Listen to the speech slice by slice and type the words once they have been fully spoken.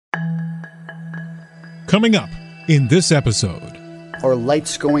Coming up in this episode. Our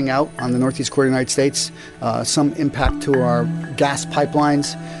lights going out on the northeast corner of the United States, some impact to our gas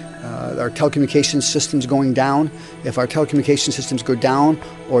pipelines, our telecommunications systems going down. If our telecommunications systems go down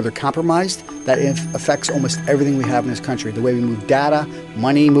or they're compromised, that affects almost everything we have in this country. The way we move data,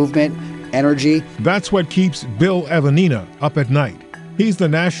 money movement, energy. That's what keeps Bill Evanina up at night. He's the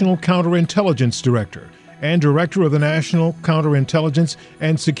National Counterintelligence Director and Director of the National Counterintelligence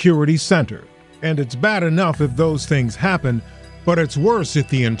and Security Center. And it's bad enough if those things happen, but it's worse if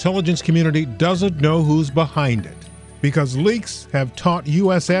the intelligence community doesn't know who's behind it. Because leaks have taught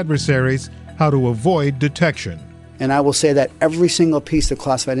U.S. adversaries how to avoid detection. And I will say that every single piece of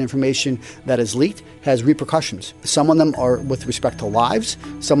classified information that is leaked has repercussions. Some of them are with respect to lives,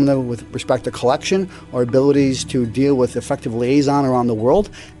 some of them with respect to collection or abilities to deal with effective liaison around the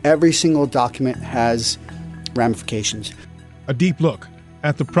world. Every single document has ramifications. A deep look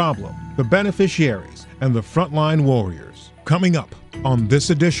at the problem, the beneficiaries, and the frontline warriors. Coming up on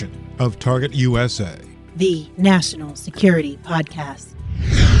this edition of Target USA. The National Security Podcast.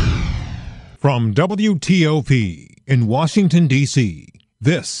 From WTOP in Washington, D.C.,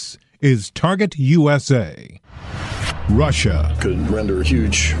 this is Target USA. Russia. Could render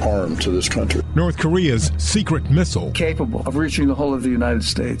huge harm to this country. North Korea's secret missile. Capable of reaching the whole of the United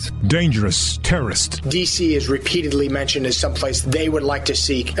States. Dangerous terrorist. D.C. is repeatedly mentioned as someplace they would like to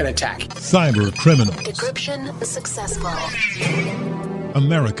seek an attack. Cyber criminals. Decryption successful.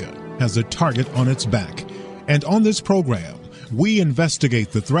 America has a target on its back. And on this program, we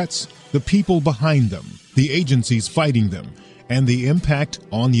investigate the threats, the people behind them, the agencies fighting them, and the impact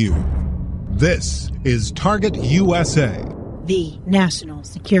on you. This is Target USA. The National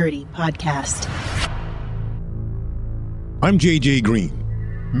Security Podcast. I'm J.J. Green.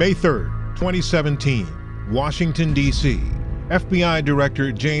 May 3rd, 2017, Washington, D.C. FBI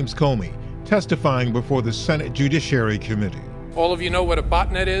Director James Comey testifying before the Senate Judiciary Committee. All of you know what a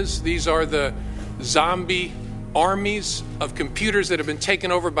botnet is. These are the zombie armies of computers that have been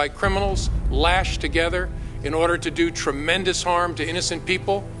taken over by criminals, lashed together in order to do tremendous harm to innocent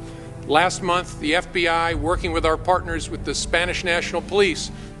people. Last month, the FBI, working with our partners with the Spanish National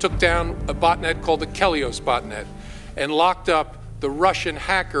Police, took down a botnet called the Kelios botnet and locked up the Russian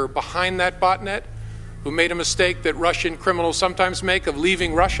hacker behind that botnet, who made a mistake that Russian criminals sometimes make of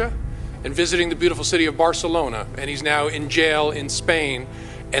leaving Russia and visiting the beautiful city of Barcelona. And he's now in jail in Spain.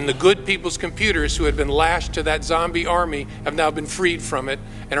 And the good people's computers who had been lashed to that zombie army have now been freed from it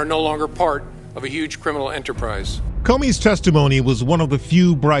and are no longer part of a huge criminal enterprise. Comey's testimony was one of the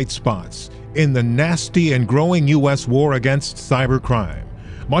few bright spots in the nasty and growing U.S. war against cybercrime.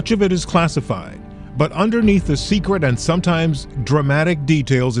 Much of it is classified, but underneath the secret and sometimes dramatic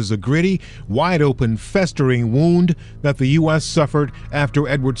details is a gritty, wide-open, festering wound that the U.S. suffered after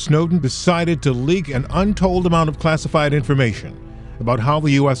Edward Snowden decided to leak an untold amount of classified information about how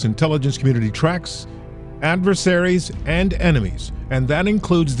the U.S. intelligence community tracks adversaries and enemies, and that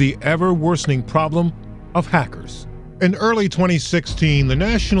includes the ever-worsening problem of hackers. In early 2016, the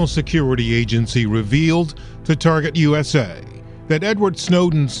National Security Agency revealed to Target USA that Edward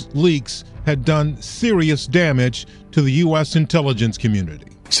Snowden's leaks had done serious damage to the U.S. intelligence community.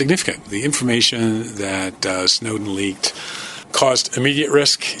 Significant. The information that Snowden leaked caused immediate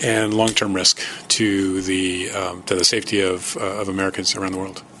risk and long-term risk to the safety of Americans around the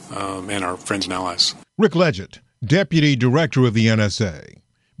world and our friends and allies. Rick Leggett, Deputy Director of the NSA.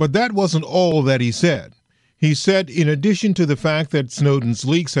 But that wasn't all that he said. He said in addition to the fact that Snowden's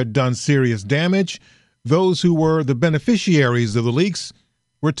leaks had done serious damage, those who were the beneficiaries of the leaks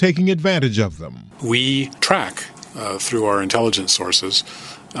were taking advantage of them. We track through our intelligence sources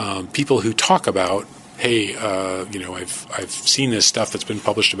people who talk about, hey, I've seen this stuff that's been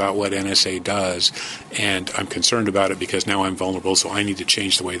published about what NSA does, and I'm concerned about it because now I'm vulnerable, so I need to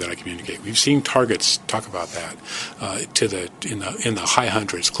change the way that I communicate. We've seen targets talk about that in the high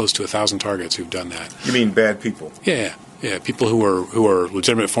hundreds, close to 1,000 targets who've done that. You mean bad people? Yeah, people who are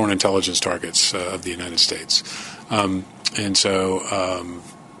legitimate foreign intelligence targets of the United States, and so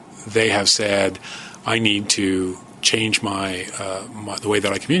they have said, I need to change the way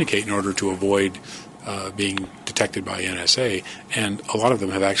that I communicate in order to avoid being detected by NSA, and a lot of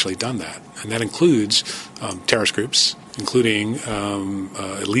them have actually done that. And that includes terrorist groups, including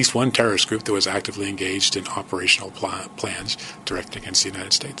at least one terrorist group that was actively engaged in operational plans directed against the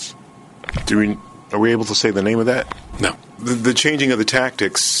United States. Are we able to say the name of that? No. The changing of the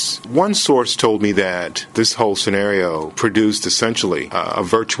tactics. One source told me that this whole scenario produced essentially a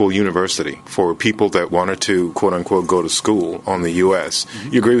virtual university for people that wanted to, quote-unquote, go to school on the U.S.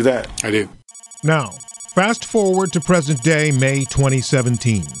 You agree with that? I do. Now, fast forward to present day, May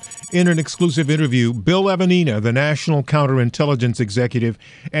 2017, In an exclusive interview, Bill Evanina, the National Counterintelligence Executive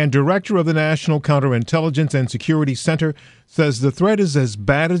and Director of the National Counterintelligence and Security Center, says the threat is as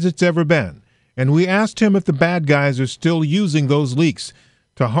bad as it's ever been. And we asked him if the bad guys are still using those leaks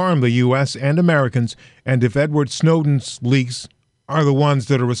to harm the U.S. and Americans, and if Edward Snowden's leaks are the ones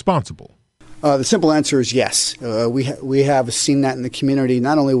that are responsible. The simple answer is yes. We have seen that in the community,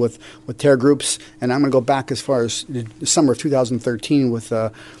 not only with terror groups, and I'm going to go back as far as the summer of 2013 with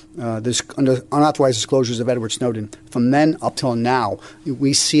this unauthorized disclosures of Edward Snowden. From then up till now,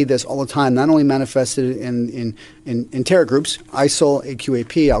 we see this all the time, not only manifested in terror groups, ISIL,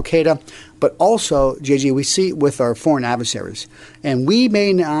 AQAP, Al-Qaeda, but also, JG, we see it with our foreign adversaries. And we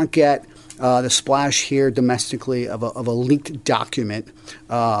may not get the splash here domestically of a leaked document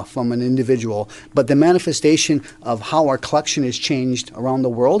from an individual, but the manifestation of how our collection is changed around the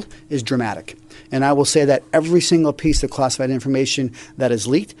world is dramatic. And I will say that every single piece of classified information that is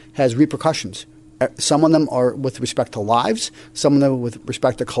leaked has repercussions. Some of them are with respect to lives, some of them with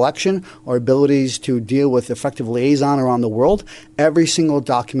respect to collection or abilities to deal with effective liaison around the world. Every single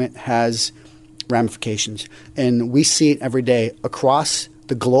document has ramifications, and we see it every day across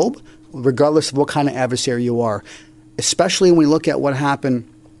the globe, regardless of what kind of adversary you are, especially when we look at what happened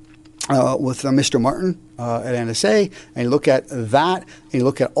with Mr. Martin at NSA, and you look at that, and you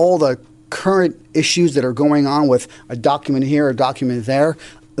look at all the current issues that are going on with a document here, a document there,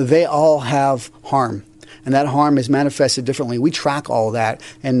 they all have harm. And that harm is manifested differently. We track all that,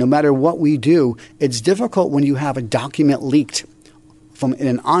 and no matter what we do, it's difficult when you have a document leaked from in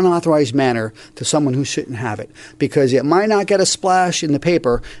an unauthorized manner to someone who shouldn't have it, because it might not get a splash in the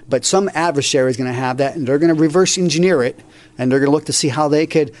paper, but some adversary is going to have that, and they're going to reverse engineer it, and they're going to look to see how they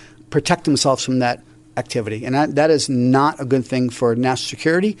could protect themselves from that activity. And that is not a good thing for national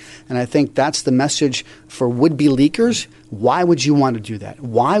security, and I think that's the message for would-be leakers. Why would you want to do that?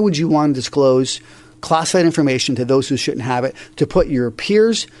 Why would you want to disclose classified information to those who shouldn't have it, to put your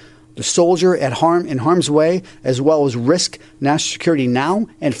peers, the soldier in harm's way, as well as risk national security now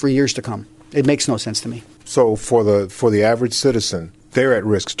and for years to come? It makes no sense to me. So for the average citizen, they're at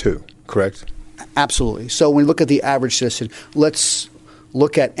risk too, correct? Absolutely. So when we look at the average citizen, let's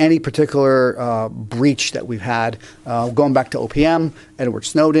look at any particular breach that we've had, going back to OPM, Edward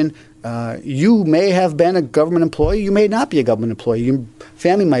Snowden. You may have been a government employee. You may not be a government employee. Your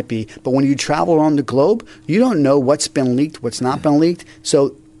family might be. But when you travel around the globe, you don't know what's been leaked, what's not been leaked.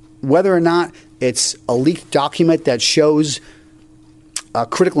 So whether or not it's a leaked document that shows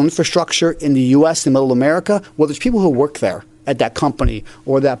critical infrastructure in the U.S., in middle America, well, there's people who work there at that company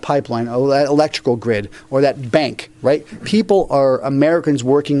or that pipeline or that electrical grid or that bank, right? People are Americans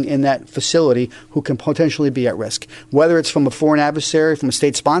working in that facility who can potentially be at risk, whether it's from a foreign adversary, from a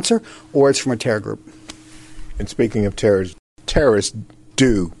state sponsor, or it's from a terror group. And speaking of terrorists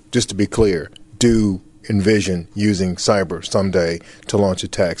do, just to be clear, do envision using cyber someday to launch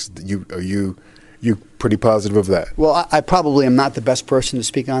attacks. Are you pretty positive of that? Well, I probably am not the best person to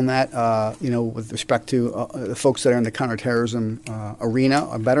speak on that, with respect to the folks that are in the counterterrorism arena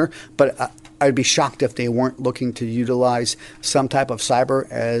or better. But I'd be shocked if they weren't looking to utilize some type of cyber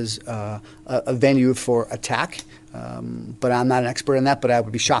as a venue for attack. But I'm not an expert in that, but I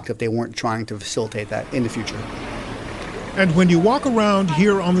would be shocked if they weren't trying to facilitate that in the future. And when you walk around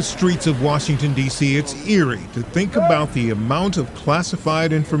here on the streets of Washington, D.C., it's eerie to think about the amount of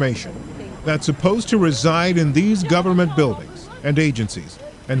classified information that's supposed to reside in these government buildings and agencies.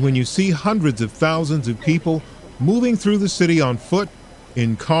 And when you see hundreds of thousands of people moving through the city on foot,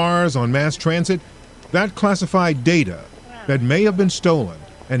 in cars, on mass transit, that classified data that may have been stolen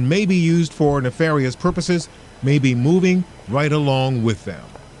and may be used for nefarious purposes may be moving right along with them.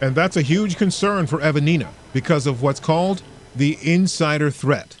 And that's a huge concern for Evanina because of what's called the insider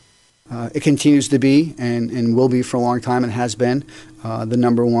threat. It continues to be and will be for a long time and has been the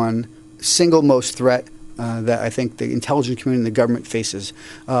number one single most threat that I think the intelligence community and the government faces.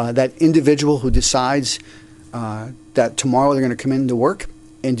 That individual who decides that tomorrow they're going to come into work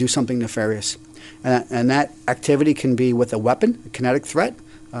and do something nefarious. And that activity can be with a weapon, a kinetic threat.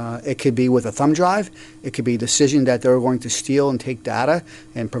 It could be with a thumb drive. It could be a decision that they're going to steal and take data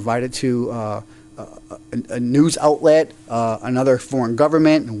and provide it to a news outlet, another foreign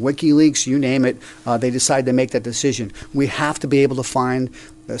government, WikiLeaks, you name it. They decide to make that decision. We have to be able to find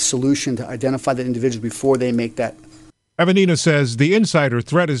a solution to identify the individuals before they make that. Evanina says the insider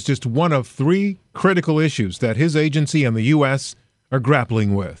threat is just one of three critical issues that his agency and the U.S. are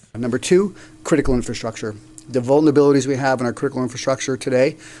grappling with. Number two, critical infrastructure. The vulnerabilities we have in our critical infrastructure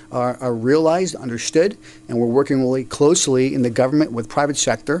today are realized, understood, and we're working really closely in the government with private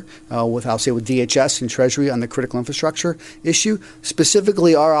sector, with DHS and Treasury on the critical infrastructure issue.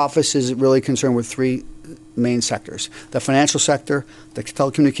 Specifically, our office is really concerned with three main sectors: the financial sector, the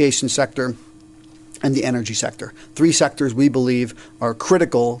telecommunications sector, and the energy sector. Three sectors we believe are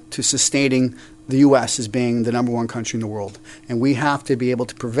critical to sustaining the U.S. as being the number one country in the world. And we have to be able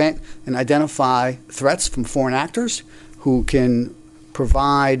to prevent and identify threats from foreign actors who can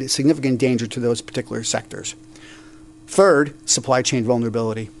provide significant danger to those particular sectors. Third, supply chain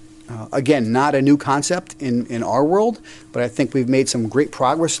vulnerability. Again, not a new concept in our world, but I think we've made some great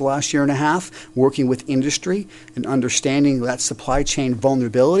progress the last year and a half working with industry and understanding that supply chain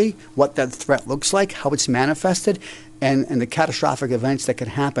vulnerability, what that threat looks like, how it's manifested, and the catastrophic events that can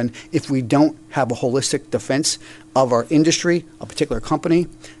happen if we don't have a holistic defense of our industry, a particular company.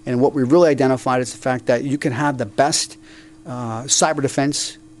 And what we really identified is the fact that you can have the best cyber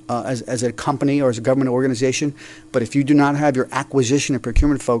defense as a company or as a government organization, but if you do not have your acquisition and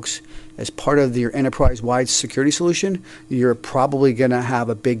procurement folks as part of your enterprise-wide security solution, you're probably going to have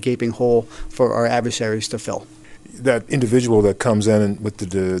a big gaping hole for our adversaries to fill. That individual that comes in with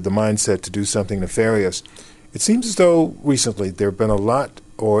the mindset to do something nefarious, it seems as though recently there have been a lot,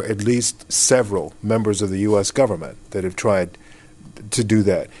 or at least several, members of the U.S. government that have tried to do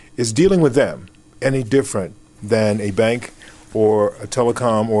that. Is dealing with them any different than a bank or a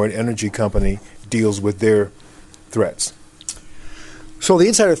telecom or an energy company deals with their threats? So the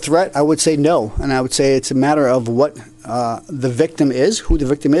insider threat, I would say no. And I would say it's a matter of what the victim is, who the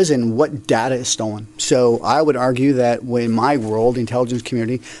victim is, and what data is stolen. So I would argue that in my world, the intelligence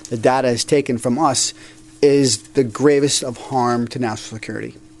community, the data is taken from us is the gravest of harm to national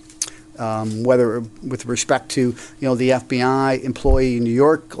security. Whether with respect to the FBI employee in New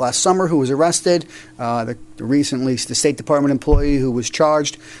York last summer who was arrested, recently the State Department employee who was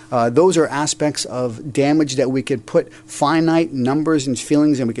charged, those are aspects of damage that we could put finite numbers and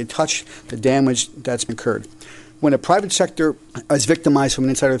feelings, and we could touch the damage that's occurred. When a private sector is victimized from an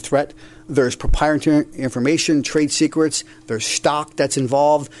insider threat, there's proprietary information, trade secrets, there's stock that's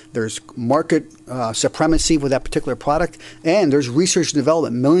involved, there's market supremacy with that particular product, and there's research and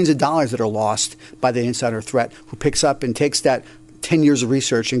development, millions of dollars that are lost by the insider threat who picks up and takes that 10 years of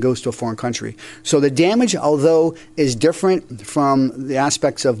research and goes to a foreign country. So the damage, although is different from the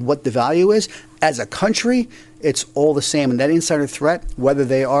aspects of what the value is, as a country, it's all the same. And that insider threat, whether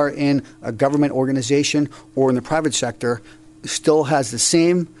they are in a government organization or in the private sector, still has the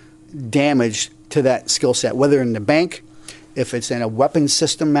same damage to that skill set, whether in the bank, if it's in a weapons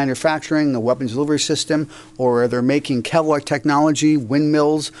system manufacturing, a weapons delivery system, or they're making Kevlar technology,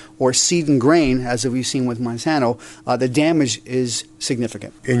 windmills, or seed and grain, as we've seen with Monsanto, the damage is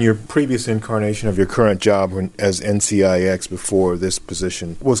significant. In your previous incarnation of your current job as NCIX, before this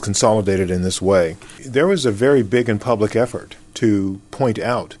position was consolidated in this way, there was a very big and public effort to point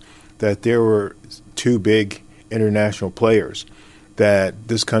out that there were two big international players that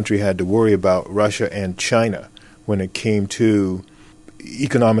this country had to worry about, Russia and China, when it came to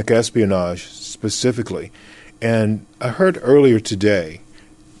economic espionage specifically. And I heard earlier today,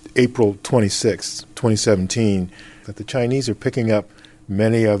 April 26, 2017, that the Chinese are picking up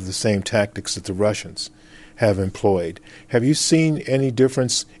many of the same tactics that the Russians have employed. Have you seen any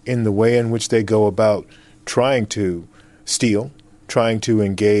difference in the way in which they go about trying to steal, trying to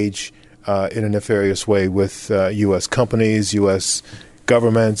engage in a nefarious way with U.S. companies, U.S.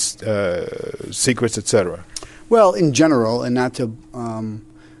 governments, secrets, etc.? Well, in general, and not to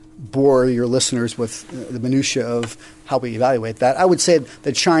bore your listeners with the minutia of how we evaluate that, I would say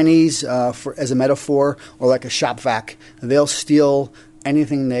the Chinese, as a metaphor, or like a shop vac, they'll steal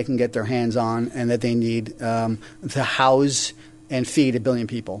anything they can get their hands on and that they need to house and feed 1 billion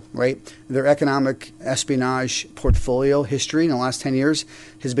people, right? Their economic espionage portfolio history in the last 10 years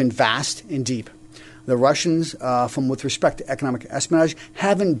has been vast and deep. The Russians, with respect to economic espionage,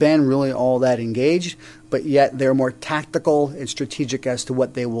 haven't been really all that engaged, but yet they're more tactical and strategic as to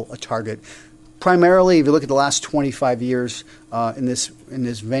what they will target. Primarily, if you look at the last 25 years in this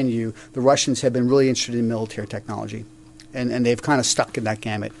venue, the Russians have been really interested in military technology. And they've kind of stuck in that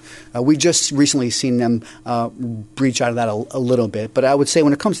gamut. We just recently seen them breach out of that a little bit. But I would say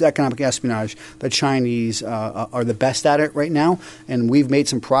when it comes to economic espionage, the Chinese are the best at it right now. And we've made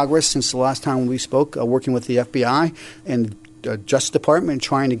some progress since the last time we spoke, working with the FBI and the Justice Department,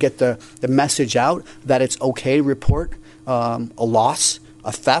 trying to get the message out that it's okay to report a loss,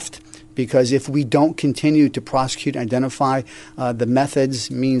 a theft. Because if we don't continue to prosecute and identify the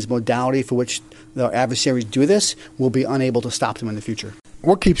methods, means, modality for which the adversaries do this, we'll be unable to stop them in the future.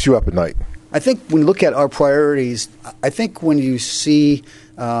 What keeps you up at night? I think when you look at our priorities, I think when you see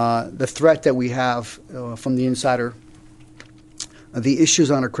the threat that we have from the insider, the issues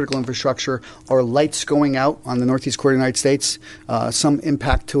on our critical infrastructure, our lights going out on the northeast corridor of the United States, some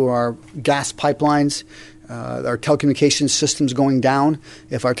impact to our gas pipelines, our telecommunications systems going down.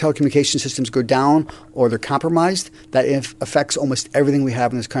 If our telecommunications systems go down or they're compromised, that affects almost everything we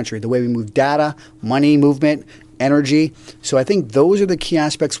have in this country, the way we move data, money movement, energy. So I think those are the key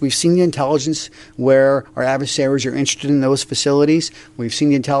aspects. We've seen the intelligence where our adversaries are interested in those facilities. We've seen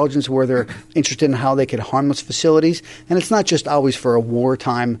the intelligence where they're interested in how they could harm those facilities. And it's not just always for a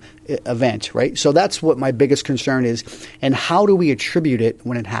wartime event, right? So that's what my biggest concern is. And how do we attribute it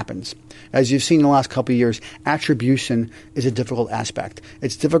when it happens? As you've seen in the last couple of years, attribution is a difficult aspect.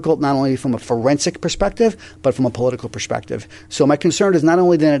 It's difficult not only from a forensic perspective, but from a political perspective. So my concern is not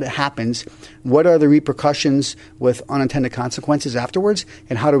only that it happens, what are the repercussions with unintended consequences afterwards,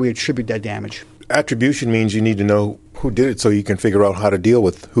 and how do we attribute that damage? Attribution means you need to know who did it so you can figure out how to deal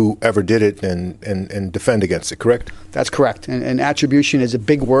with whoever did it and defend against it, correct? That's correct. And attribution is a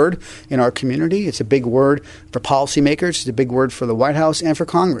big word in our community. It's a big word for policymakers. It's a big word for the White House and for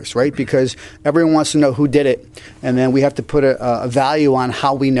Congress, right? Because everyone wants to know who did it. And then we have to put a value on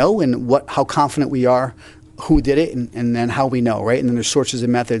how we know and how confident we are who did it and then how we know, right? And then there's sources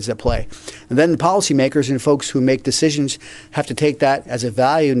and methods at play. And then the policymakers and folks who make decisions have to take that as a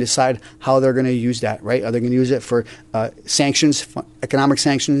value and decide how they're going to use that, right? Are they going to use it for sanctions, economic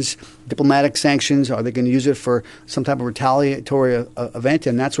sanctions, diplomatic sanctions? Are they going to use it for some type of retaliatory event?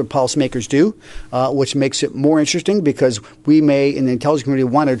 And that's what policymakers do, which makes it more interesting because we may, in the intelligence community,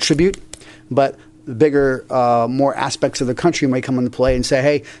 want to attribute, but the bigger, more aspects of the country may come into play and say,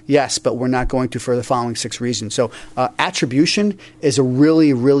 hey, yes, but we're not going to for the following 6 reasons. So attribution is a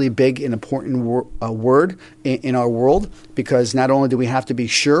really, really big and important word in our world because not only do we have to be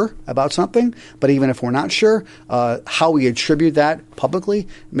sure about something, but even if we're not sure, how we attribute that publicly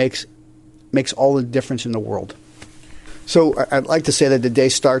makes all the difference in the world. So I'd like to say that the day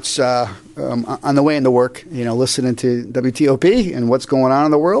starts on the way into work, listening to WTOP and what's going on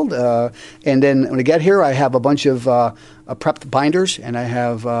in the world. And then when I get here, I have a bunch of prepped binders and I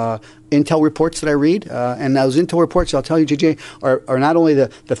have intel reports that I read. And those intel reports, I'll tell you, JJ, are not only the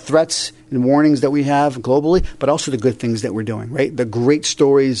threats and warnings that we have globally, but also the good things that we're doing, right? The great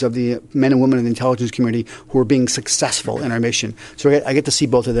stories of the men and women in the intelligence community who are being successful in our mission. So I get to see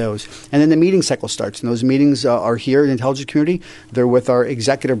both of those. And then the meeting cycle starts. And those meetings are here in the intelligence community. They're with our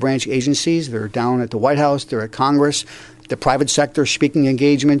executive branch agencies. They're down at the White House. They're at Congress. The private sector, speaking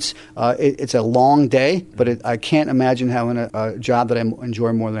engagements. It's a long day, but I can't imagine having a job that I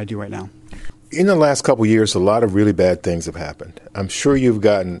enjoy more than I do right now. In the last couple of years, a lot of really bad things have happened. I'm sure you've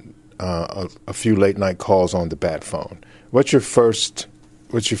gotten a few late night calls on the bat phone. What's your first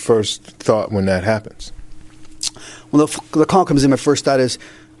thought when that happens? Well, the call comes in. My first thought is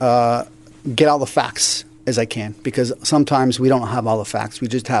get all the facts as I can, because sometimes we don't have all the facts. We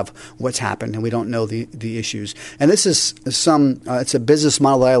just have what's happened and we don't know the issues. And this is it's a business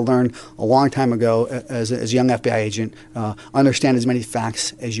model that I learned a long time ago as a young FBI agent. Understand as many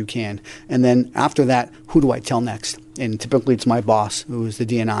facts as you can. And then after that, who do I tell next? And typically it's my boss, who is the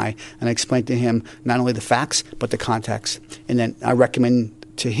DNI, and I explain to him not only the facts, but the context. And then I recommend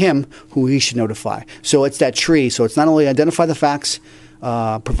to him who he should notify. So it's that tree. So it's not only identify the facts,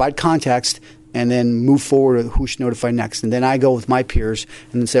 provide context, and then move forward with who should notify next. And then I go with my peers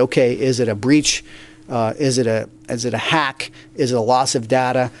and then say, okay, is it a breach? Is it a hack? Is it a loss of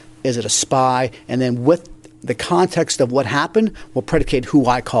data? Is it a spy? And then with the context of what happened will predicate who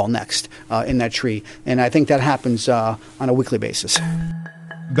I call next in that tree. And I think that happens on a weekly basis.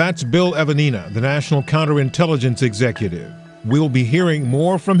 That's Bill Evanina, the National Counterintelligence Executive. We'll be hearing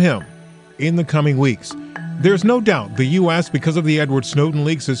more from him in the coming weeks. There's no doubt the U.S., because of the Edward Snowden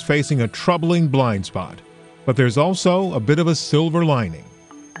leaks, is facing a troubling blind spot. But there's also a bit of a silver lining.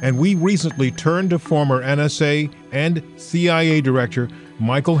 And we recently turned to former NSA and CIA Director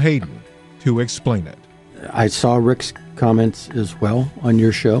Michael Hayden to explain it. I saw Rick's comments as well on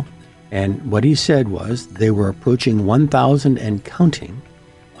your show. And what he said was they were approaching 1,000 and counting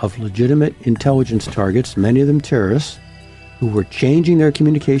of legitimate intelligence targets, many of them terrorists, who were changing their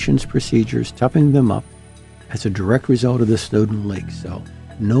communications procedures, toughening them up, as a direct result of the Snowden leaks. So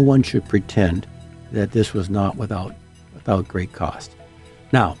no one should pretend that this was not without great cost.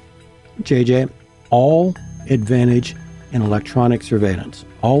 Now, JJ, all advantage in electronic surveillance,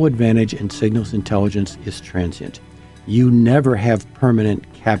 all advantage in signals intelligence is transient. You never have permanent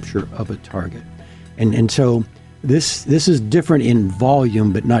capture of a target. And so this is different in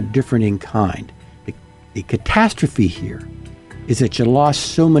volume, but not different in kind. The catastrophe here is that you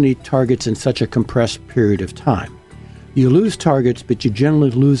lost so many targets in such a compressed period of time. You lose targets, but you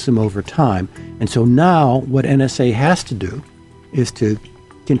generally lose them over time. And so now what NSA has to do is to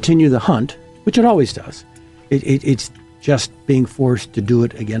continue the hunt, which it always does. It's just being forced to do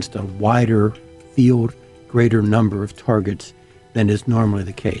it against a wider field, greater number of targets than is normally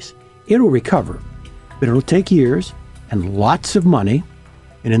the case. It'll recover, but it'll take years and lots of money.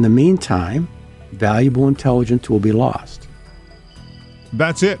 And in the meantime, valuable intelligence will be lost.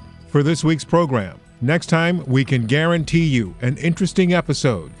 That's it for this week's program. Next time, we can guarantee you an interesting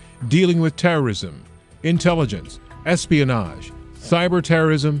episode dealing with terrorism, intelligence, espionage, cyber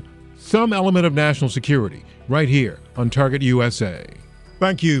terrorism, some element of national security, right here on Target USA.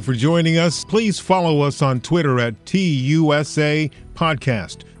 Thank you for joining us. Please follow us on Twitter at TUSA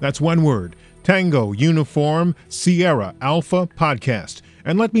Podcast. That's one word, Tango Uniform Sierra Alpha Podcast.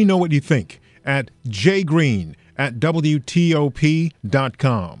 And let me know what you think at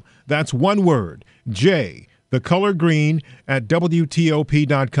jgreen@WTOP.com. That's one word, J, the color green, at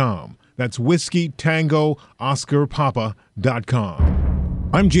WTOP.com. That's Whiskey Tango Oscar Papa.com.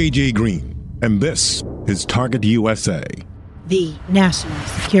 I'm JJ Green, and this is Target USA, the National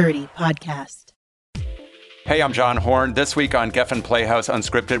Security Podcast. Hey, I'm John Horn. This week on Geffen Playhouse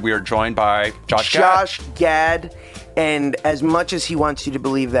Unscripted, we are joined by Josh Gad. And as much as he wants you to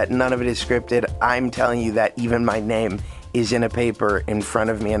believe that none of it is scripted, I'm telling you that even my name is in a paper in front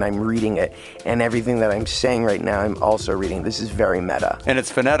of me and I'm reading it. And everything that I'm saying right now, I'm also reading. This is very meta. And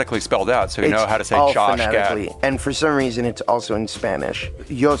it's phonetically spelled out, so you know how to say Josh Gad. And for some reason, it's also in Spanish.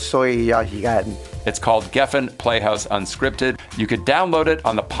 Yo soy Josh Gad. It's called Geffen Playhouse Unscripted. You could download it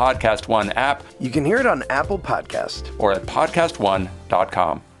on the Podcast One app. You can hear it on Apple Podcast. Or at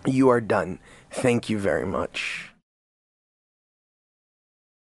podcastone.com. You are done. Thank you very much.